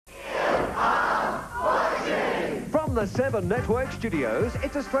From the 7 Network Studios,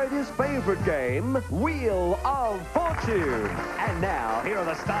 it's Australia's favourite game, Wheel of Fortune. And now, here are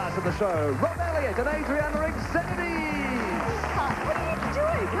the stars of the show, Rob Elliott and Adriana Exenides. What are you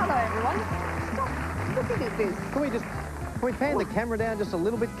doing? Hello, everyone. Stop looking at this. Can we pan the camera down just a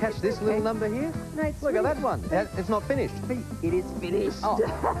little bit, catch this little number here? No, it's Look at that one. It's not finished. It is finished. Oh.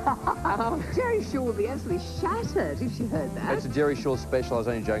 Jerry Shaw will be absolutely shattered if she heard that. It's a Jerry Shaw special. I was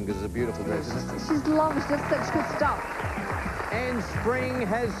only joking because it's a beautiful dress. She's lovely. She does such good stuff. And spring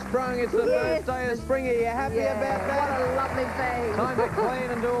has sprung. It's the first day of spring. Are you happy about that? What a lovely thing. Time to clean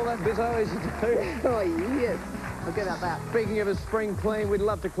and do all that bizzo as you do. Oh, yes. Forget about that. Speaking of a spring clean, we'd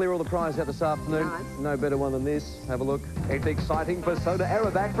love to clear all the prizes out this afternoon. Nice. No better one than this. Have a look. It's exciting Persona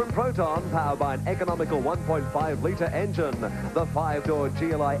Aerobac from Proton, powered by an economical 1.5-litre engine. The 5-door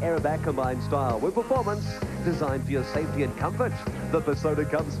GLI Aerobac combines style with performance, designed for your safety and comfort. The Persona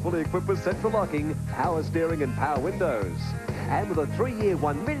comes fully equipped with central locking, power steering and power windows. And with a 3-year,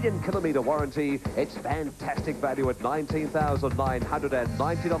 1 million kilometre warranty, it's fantastic value at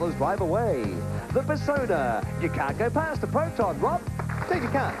 $19,990 drive away. The Persona. You can't go past the Proton, Rob. Indeed you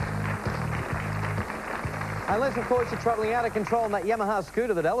can't. Unless, of course, you're travelling out of control on that Yamaha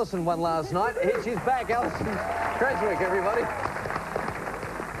scooter that Alison won last night. She's back, Alison. Cranswick, everybody.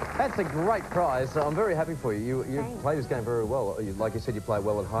 That's a great prize. I'm very happy for you. You play this game very well. Like you said, you play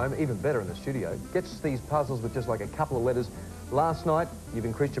well at home, even better in the studio. Gets these puzzles with just like a couple of letters. Last night, you've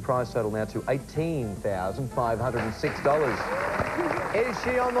increased your prize total now to $18,506. Is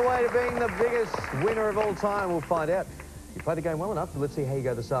she on the way to being the biggest winner of all time? We'll find out. You played the game well enough. Let's see how you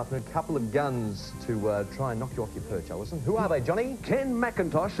go this afternoon. Couple of guns to try and knock you off your perch, Alison. Who are they, Johnny? Ken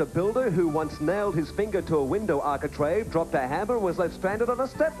McIntosh, a builder who once nailed his finger to a window architrave, dropped a hammer and was left stranded on a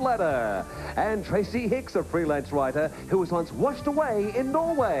stepladder. And Tracy Hicks, a freelance writer who was once washed away in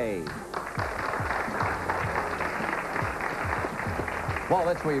Norway. Well,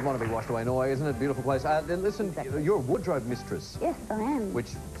 that's where you want to be washed away, Norway, isn't it? Beautiful place. Then listen, you're a wardrobe mistress. Yes, I am. Which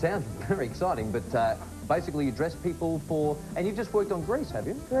sounds very exciting, but basically you dress people for... And you've just worked on Greece, have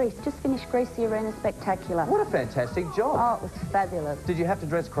you? Greece. Just finished Greece the Arena Spectacular. What a fantastic job. Oh, it was fabulous. Did you have to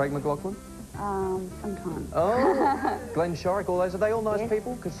dress Craig McLaughlin? Sometimes. Oh, Glenn Shorrock, all those. Are they all nice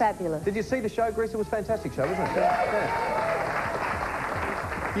people? Fabulous. Did you see the show, Greece? It was a fantastic show, wasn't it? Yeah.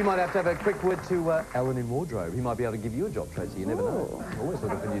 You might have to have a quick word to Alan in wardrobe. He might be able to give you a job, Tracy. You never know. Always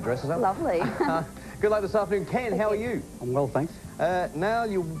looking for new dresses, aren't we? Lovely. Good luck this afternoon. Ken, how are you? I'm well, thanks. Now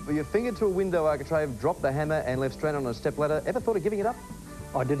your finger to a window architrave, dropped the hammer and left stranded on a stepladder. Ever thought of giving it up?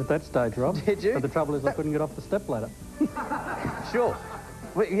 I did at that stage, Rob. Did you? But the trouble is I couldn't get off the stepladder. Sure.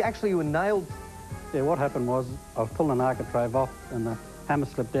 Well, you were nailed. Yeah, what happened was I was pulling an architrave off and the hammer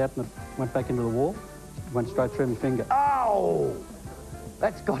slipped out and it went back into the wall. It went straight through my finger. Oh!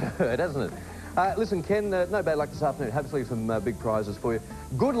 That's got to hurt, hasn't it? Listen, Ken, no bad luck this afternoon. Hopefully some big prizes for you.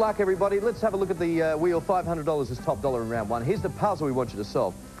 Good luck, everybody. Let's have a look at the wheel. $500 is top dollar in round one. Here's the puzzle we want you to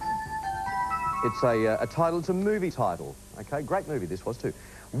solve. It's a title. It's a movie title. Okay, great movie this was too.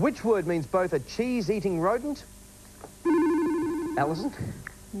 Which word means both a cheese-eating rodent... Alison?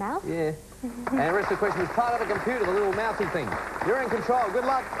 Mouse? Yeah. And the rest of the question is part of a computer, the little mouthy thing. You're in control. Good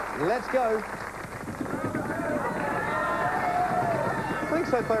luck. Let's go. I think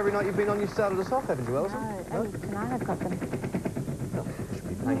so far every night you've been on, you started us off, haven't you, Alison? No, only tonight I've got them. Oh, should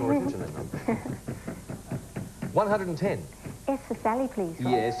be paying more attention then. 110. S for Sally, please.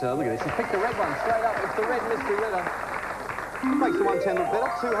 Rob. Yes, look at this. You picked the red one straight up. It's the red mystery letter. Makes the 110 look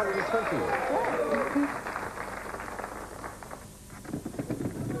better. 220.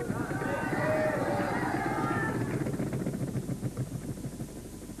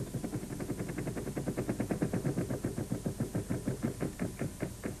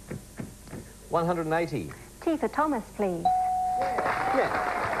 $180. T for Thomas, please. Yeah.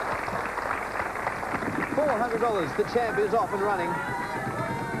 $400. The champ is off and running.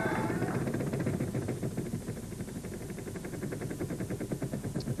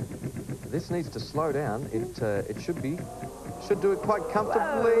 This needs to slow down. It should do it quite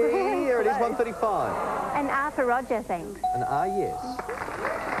comfortably. Whoa. Here it is, 135. An R for Roger, thanks. An R, yes.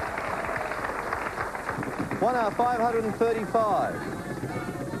 1 hour, 535.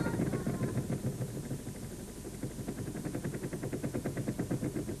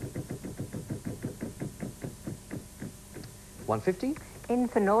 $150. N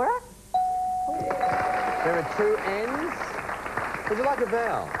for Nora. There are 2 N's. Would you like a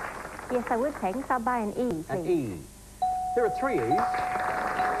vowel? Yes, I would, thanks. I'll buy an E, please. An E. There are 3 E's.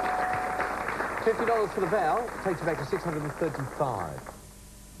 $50 for the vowel takes you back to 635.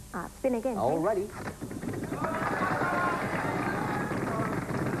 Spin again, please. Alrighty.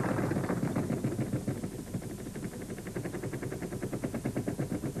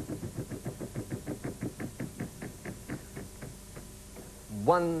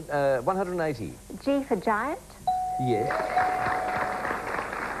 180. G for giant. Yes.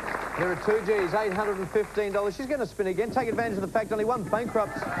 There are 2 Gs, $815. She's going to spin again. Take advantage of the fact only one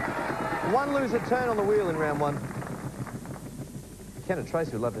bankrupt. One loser turn on the wheel in round 1. Ken and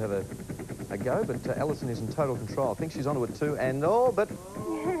Tracey would love to have a go, but Alison is in total control. I think she's onto it too, and but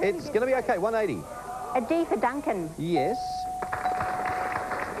it's going to be okay. 180. A D for Duncan. Yes.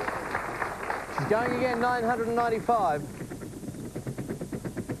 She's going again, 995.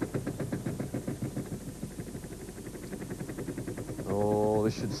 Oh,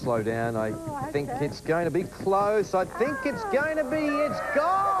 this should slow down. I think it's going to be close. I think it's going to be. It's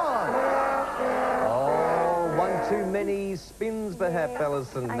gone. Oh, one too many spins, perhaps,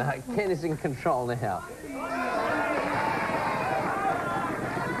 Alison. No, Ken is in control now.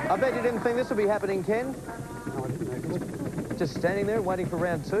 I bet you didn't think this would be happening, Ken. No, I didn't know. Just standing there waiting for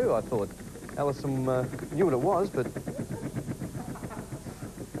round 2, I thought. Alison knew what it was, but...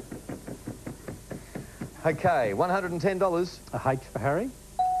 Okay, $110. A H for Harry.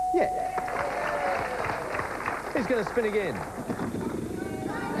 Yeah. He's going to spin again.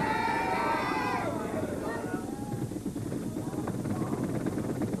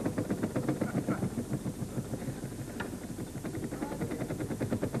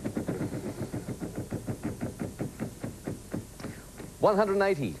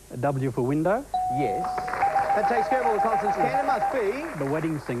 $180. A W for window. Yes. That takes care of all the consonants. Ken, it must be... The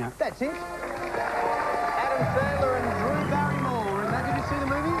wedding singer. That's it. Adam Sandler and Drew Barrymore. And did you see the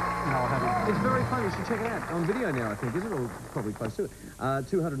movie? No, I haven't. It's very funny. You should check it out. On video now, I think, is it? Or probably close to it.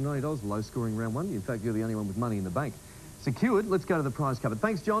 $290, low scoring round 1. In fact, you're the only one with money in the bank. Secured. Let's go to the prize cupboard.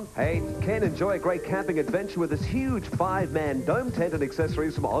 Thanks, John. Hey, Ken, enjoy a great camping adventure with this huge 5-man dome tent and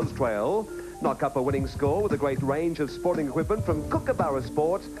accessories from Austrail. Knock up a winning score with a great range of sporting equipment from Kookaburra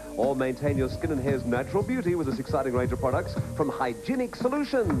Sport, or maintain your skin and hair's natural beauty with this exciting range of products from Hygienic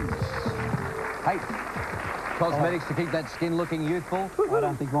Solutions. Hey, cosmetics to keep that skin looking youthful. I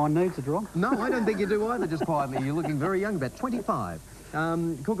don't think mine needs it, Rob. No, I don't think you do either, just quietly. You're looking very young, about 25.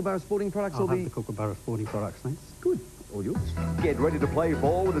 Kookaburra Sporting Products I'll will have be... the Kookaburra Sporting Products, thanks. Good. All yours. Get ready to play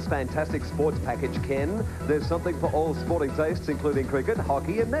ball with this fantastic sports package, Ken. There's something for all sporting tastes, including cricket,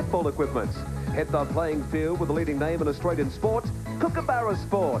 hockey and netball equipment. Hit the playing field with the leading name in Australian sport, Kookaburra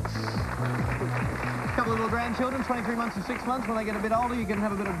Sports. A couple of little grandchildren, 23 months and 6 months. When they get a bit older, you can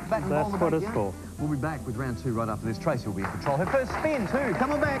have a bit of bat and ball in the That's what it's backyard. for. We'll be back with round 2 right after this. Tracey will be in control. Her first spin, too.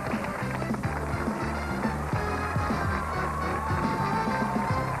 Come on back.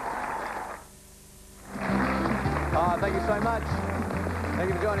 Thank you so much. Thank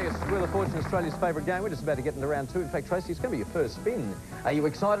you for joining us. Wheel of Fortune, Australia's favourite game. We're just about to get into round 2. In fact, Tracey, it's going to be your first spin. Are you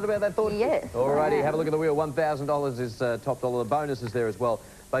excited about that thought? Yes. Alrighty, have a look at the wheel. $1,000 is top dollar. The bonus is there as well.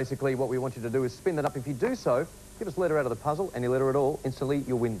 Basically, what we want you to do is spin that up. If you do so, give us a letter out of the puzzle, any letter at all, instantly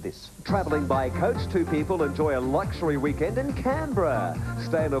you'll win this. Travelling by coach, 2 people enjoy a luxury weekend in Canberra.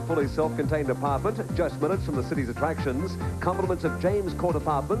 Stay in a fully self-contained apartment, just minutes from the city's attractions. Compliments of James Court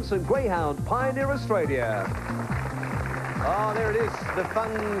Apartments and Greyhound Pioneer Australia. Oh, there it is, the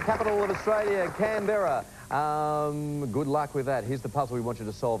fun capital of Australia, Canberra. Good luck with that. Here's the puzzle we want you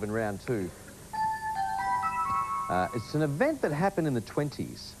to solve in round 2. It's an event that happened in the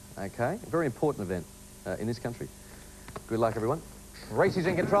 20s, okay? A very important event in this country. Good luck, everyone. Tracey's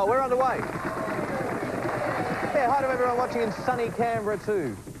in control. We're underway. Yeah, hi to everyone watching in sunny Canberra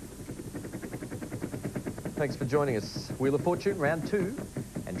too. Thanks for joining us. Wheel of Fortune, round 2.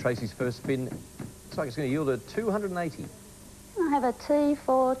 And Tracey's first spin looks like it's going to yield a 280. I have a T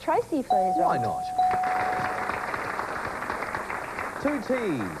for Tracey, please. Why Rob. not? 2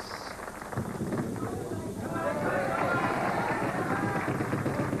 T's.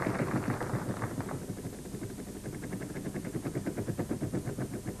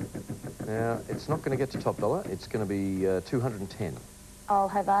 Now, it's not going to get to top dollar. It's going to be 210. I'll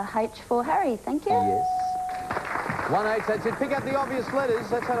have a H for Harry, thank you. Yes. 1H, that's it. Pick up the obvious letters.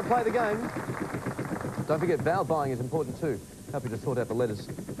 That's how to play the game. Don't forget, vowel buying is important too. Happy to sort out the letters.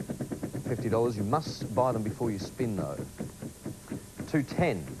 $50. You must buy them before you spin, though.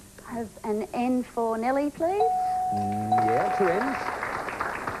 210. I have an N for Nellie, please. Yeah, 2 N's.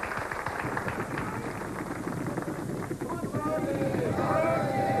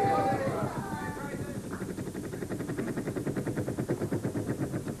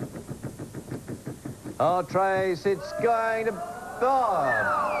 Oh, Trace, it's going to...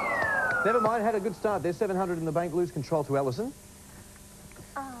 Oh. Never mind, had a good start there. 700 in the bank. Lose control to Alison.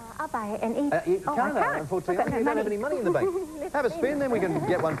 I'll buy an E. You Oh, can't, I can't. unfortunately. I've got no You don't have money. any money in the bank. Have a spin, then we can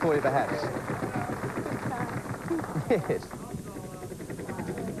get one for you, perhaps. Yes.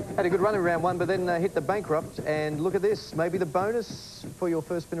 Had a good run in round one, but then hit the bankrupt. And look at this. Maybe the bonus for your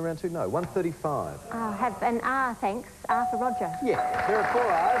first spin in round two? No, 135. I'll have an R, thanks. R for Roger. Yeah, there are 4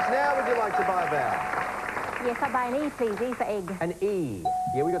 R's. Now would you like to buy a vowel? Yes, I'll buy an E, please. E for egg. An E.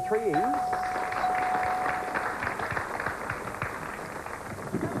 Yeah, we got 3 E's.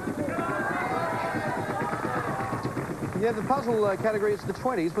 Yeah, the puzzle category is the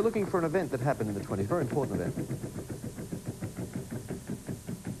 20s. We're looking for an event that happened in the 20s. Very important event.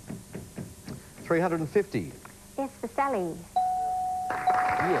 350. S for Sally.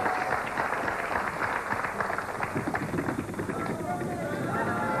 Yes.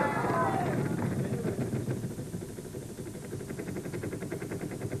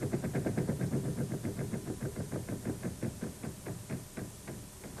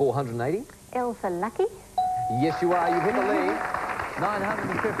 $480. L for Lucky. Yes, you are. You've hit the lead.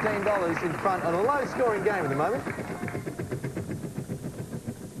 $915 in front on a low-scoring game at the moment.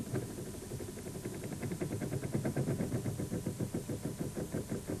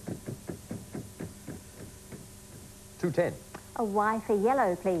 $210. A Y for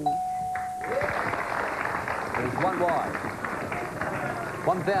Yellow, please. There's 1 Y.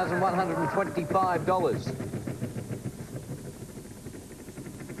 $1,125.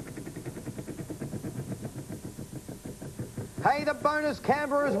 Hey, the bonus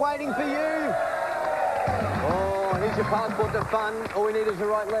Canberra is waiting for you. Oh, here's your passport to fun. All we need is the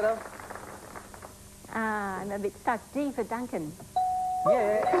right letter. I'm a bit stuck. D for Duncan.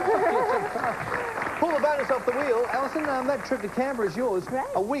 Yeah. Pull the bonus off the wheel. Alison, that trip to Canberra is yours. Great.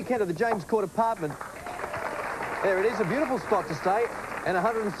 A weekend at the James Court apartment. There it is, a beautiful spot to stay. And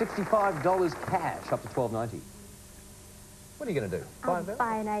 $165 cash, up to $12.90. What are you going to do? I'll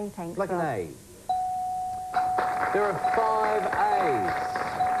buy an A, thanks. Like an Rob. A. There are 5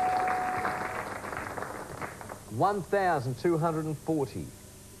 A's. 1,240. You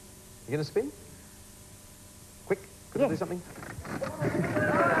going to spin? Quick, could I do something?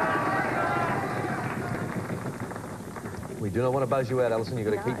 We do not want to buzz you out, Alison.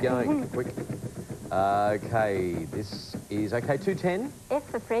 You've got to keep going. Quick. Okay, this is... Okay, 210. F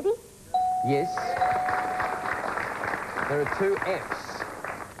for Freddie. Yes. There are 2 F's.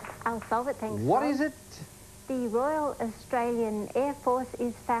 I'll solve it, thanks. What Rob. is it? The Royal Australian Air Force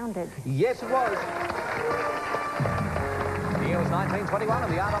is founded. Yes, it was. The year was 1921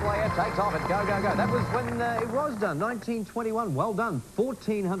 and the RAAF takes off. It go, go, go. That was when it was done, 1921. Well done.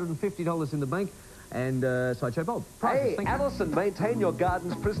 $1,450 in the bank. And Sideshow Bob. Prizes, Hey, thank you. Alison, maintain your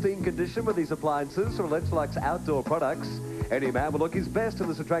garden's pristine condition with these appliances from Electrolux Outdoor Products. Any man will look his best in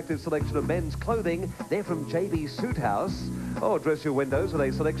this attractive selection of men's clothing. They're from JB Suit House. Or dress your windows with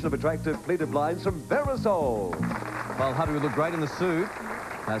a selection of attractive pleated blinds from Verisol. Well, Hubby would look great in the suit.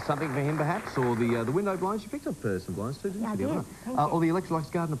 Something for him, perhaps, or the window blinds. You picked up some blinds too, didn't Yeah, I you? did. The other one? Thank you. Or the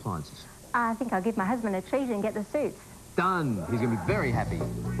Electrolux garden appliances. I think I'll give my husband a treat and get the suits. Done. He's going to be very happy.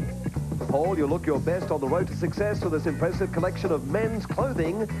 Paul, you'll look your best on the road to success with this impressive collection of men's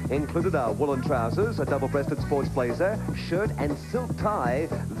clothing. Included are woolen trousers, a double-breasted sports blazer, shirt and silk tie.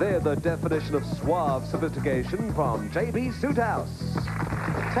 They're the definition of suave sophistication from JB Suit House.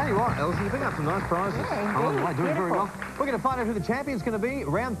 Tell you what, Elsie, you've been up some nice prizes. Yeah, Along the way, indeed. doing very well. Beautiful. We're going to find out who the champion's going to be.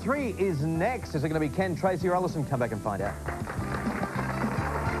 Round 3 is next. Is it going to be Ken Tracey or Alison? Come back and find out.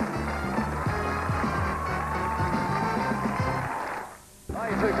 Oh,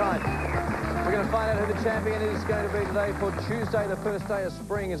 you're too kind. We're going to find out who the champion is going to be today for Tuesday, the first day of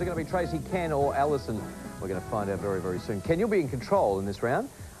spring. Is it going to be Tracey, Ken or Alison? We're going to find out very, very soon. Ken, you'll be in control in this round.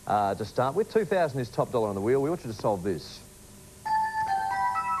 To start with, 2,000 is top dollar on the wheel. We want you to solve this.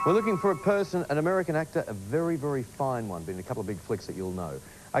 We're looking for a person, an American actor, a very, very fine one, been in a couple of big flicks that you'll know.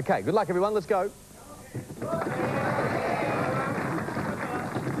 Okay, good luck, everyone. Let's go.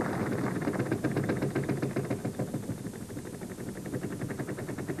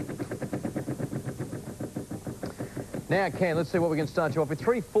 Now, Ken, let's see what we can start you off with.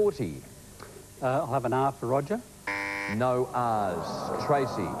 340. I'll have an R for Roger. No R's.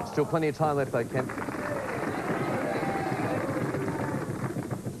 Tracey. Still plenty of time left, though, Ken.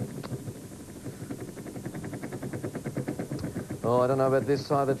 Oh, I don't know about this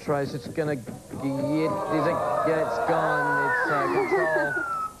side of the trace. It's going to get... Yeah, it's gone. It's control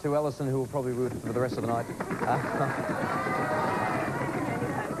to Alison, who will probably be with for the rest of the night.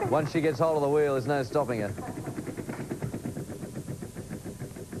 Once she gets hold of the wheel, there's no stopping her.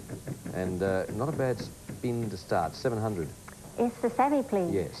 And not a bad spin to start. 700. S for Sammy,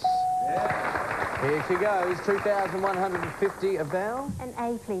 please. Yes. Here she goes. 2,150. A vowel? An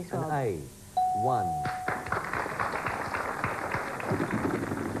A, please, An Rob. A. 1.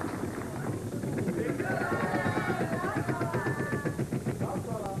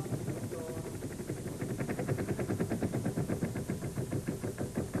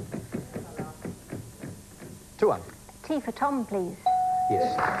 T for Tom, please.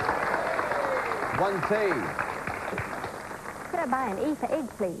 Yes. 1 T. Could I buy an E for egg,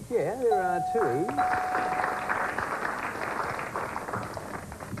 please? Yeah, there are 2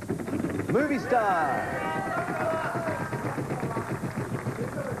 E's. Movie star.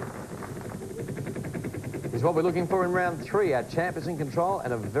 Is what we're looking for in round 3. Our champ is in control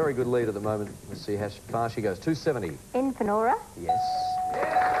and a very good lead at the moment. Let's see how far she goes. 270. N for Nora. Yes.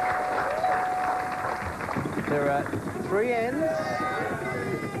 There are 3 N's.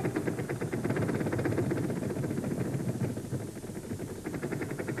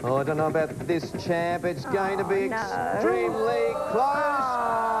 Oh, I don't know about this champ. It's going to be extremely close.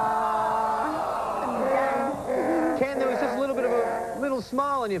 Ken, there was just a little bit of a little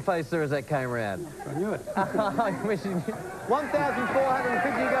smile on your face there as that came around. I knew it. 1,450 you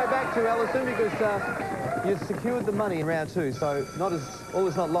go back to, Alison, because you secured the money in round 2, so all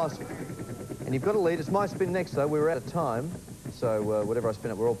is not lost. And you've got a lead. It's my spin next, though. We're out of time, so whatever I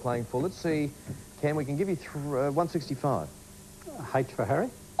spin it, we're all playing for. Let's see, Ken, we can give you 165. H for Harry.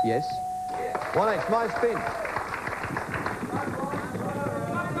 Yes. 1H, my spin.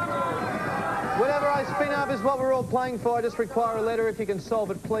 Whatever I spin up is what we're all playing for. I just require a letter. If you can solve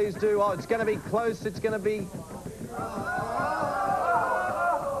it, please do. Oh, it's going to be close. It's going to be...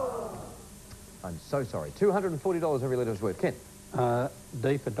 I'm so sorry. $240 every letter's worth. Ken?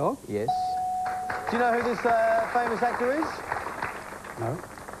 D for dog. Yes. Do you know who this famous actor is? No.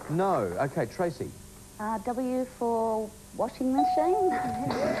 No. OK, Tracey. W for washing machine.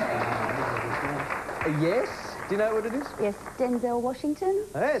 Yes. Do you know what it is? Yes, Denzel Washington.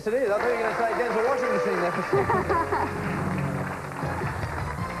 Yes, it is. I thought you were going to say Denzel washing machine there for sure.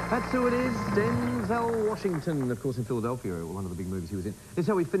 That's who it is, Denzel Washington, of course, in Philadelphia, one of the big movies he was in. This is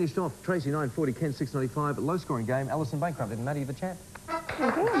how we finished off. Tracey, 940, Ken, 695. Low-scoring game. Alison bankrupt. Didn't matter, you're the champ.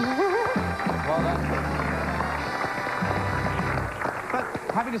 Well done. But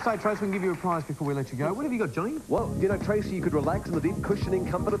happy to say, Tracey, we can give you a prize before we let you go. What have you got, Johnny? Well, you know, Tracey, you could relax in the deep cushioning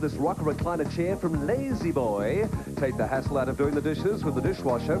comfort of this rocker recliner chair from Lazy Boy. Take the hassle out of doing the dishes with the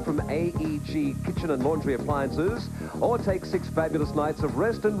dishwasher from AEG Kitchen and Laundry Appliances. Or take 6 fabulous nights of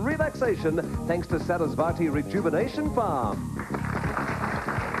rest and relaxation thanks to Sarasvati Rejuvenation Farm.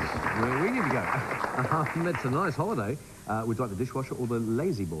 Where we need to go. That's a nice holiday. Would you like the dishwasher or the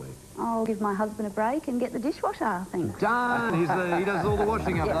Lazy Boy? I'll give my husband a break and get the dishwasher, I think. Done! He does all the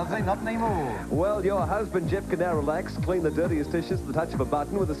washing up, doesn't he? Not anymore. Well, your husband, Jeff, can now relax, clean the dirtiest dishes at the touch of a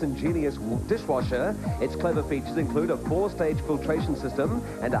button with this ingenious dishwasher. Its clever features include a 4-stage filtration system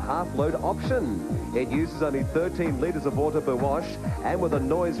and a half-load option. It uses only 13 litres of water per wash, and with a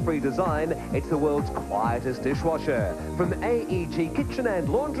noise-free design, it's the world's quietest dishwasher. From AEG Kitchen and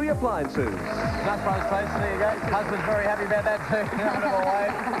Laundry Appliances. Nice prize, Trace. There you go. Husband's very happy about that too.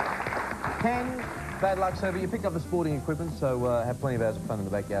 Ken, bad luck, sir, but you picked up the sporting equipment, so have plenty of hours of fun in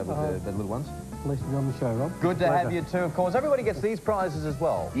the backyard with the little ones. At least you're on the show, Rob. Good to have you too, of course. Everybody gets these prizes as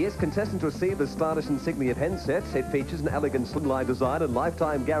well. Yes, contestants receive the stylish insignia pen set. It features an elegant slimline design and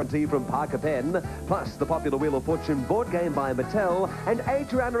lifetime guarantee from Parker Pen, plus the popular Wheel of Fortune board game by Mattel, and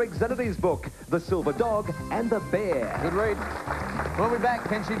Adriana Xenides' book, The Silver Dog and the Bear. Good read. We'll be back.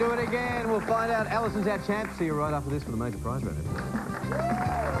 Can she do it again? We'll find out. Alison's our champ. See you right after this for the major prize round.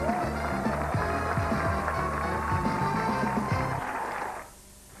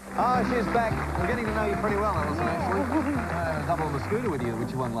 Oh, she's back. We're getting to know you pretty well, Alison, actually. Double on the scooter with you, which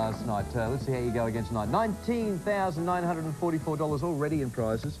you won last night. Let's see how you go again tonight. $19,944 already in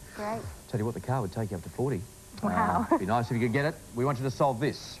prizes. Great. Tell you what, the car would take you up to 40. Wow. Be nice if you could get it. We want you to solve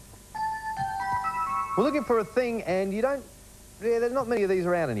this. We're looking for a thing, and you don't... Yeah, there's not many of these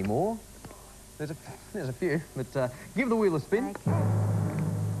around anymore. There's a few, but give the wheel a spin. Okay.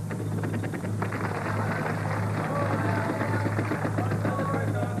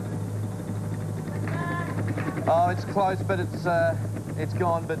 Oh, it's close, but it's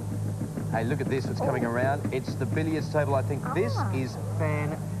gone. But hey, look at this. It's coming around. It's the billiards table, I think. This is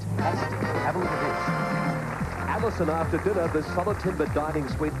fantastic. Have a look at this. Alison, after dinner, the solid timber dining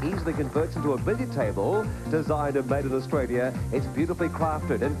suite easily converts into a billiard table. Designed and made in Australia, it's beautifully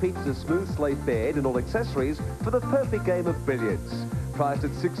crafted and features a smooth slate bed and all accessories for the perfect game of billiards. Priced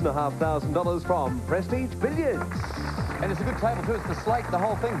at $6,500 from Prestige Billiards. And it's a good table, too. It's the slate, the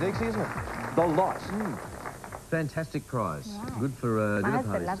whole thing, Dixie, isn't it? The lot. Fantastic prize. Wow. Good for My dinner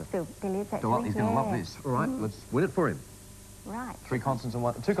husband parties. loves billiards, actually. He's going to love this. All right, let's win it for him. Right. Two consonants and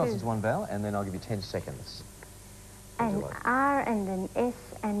one vowel, and then I'll give you 10 seconds. An R and an S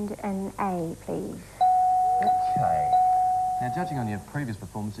and an A, please. Okay. Now, judging on your previous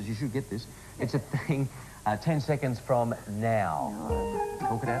performances, you should get this. It's a thing 10 seconds from now. Oh,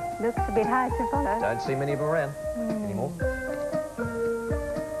 Talk it out. looks a bit hard to follow. Don't see many of them around anymore.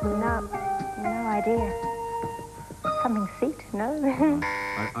 No idea. Something seat? No.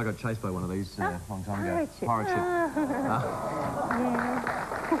 I got chased by one of these a long time ago. Pirate ship. Yeah,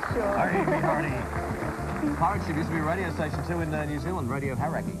 sure. Pirate ship used to be a radio station too in New Zealand, Radio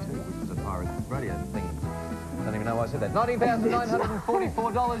Hauraki too, which was a pirate radio thing. Don't even know why I said that.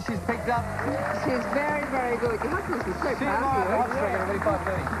 $19,944 she's picked up. She's very, very good. Your husband is so See you tomorrow proud at the of you. hot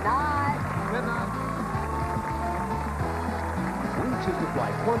streak at 5:30. Night. Good night. We choose to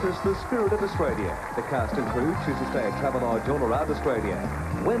fly Qantas, the spirit of Australia. The cast and crew choose to stay at Travelodge all around Australia.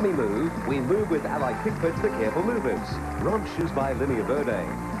 When we move with Allied Pickfords, the careful movers. Ron shoes by Linnea Verde.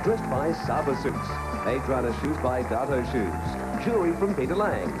 Dressed by Saba Suits. Adriana shoes by Dato Shoes. Jewelry from Peter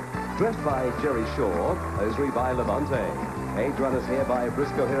Lang. Dressed by Jerry Shaw. Hosiery by Levante. Adriana's hair by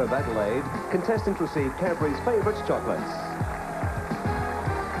Briscoe Hair of Adelaide. Contestants receive Cadbury's favourite chocolates.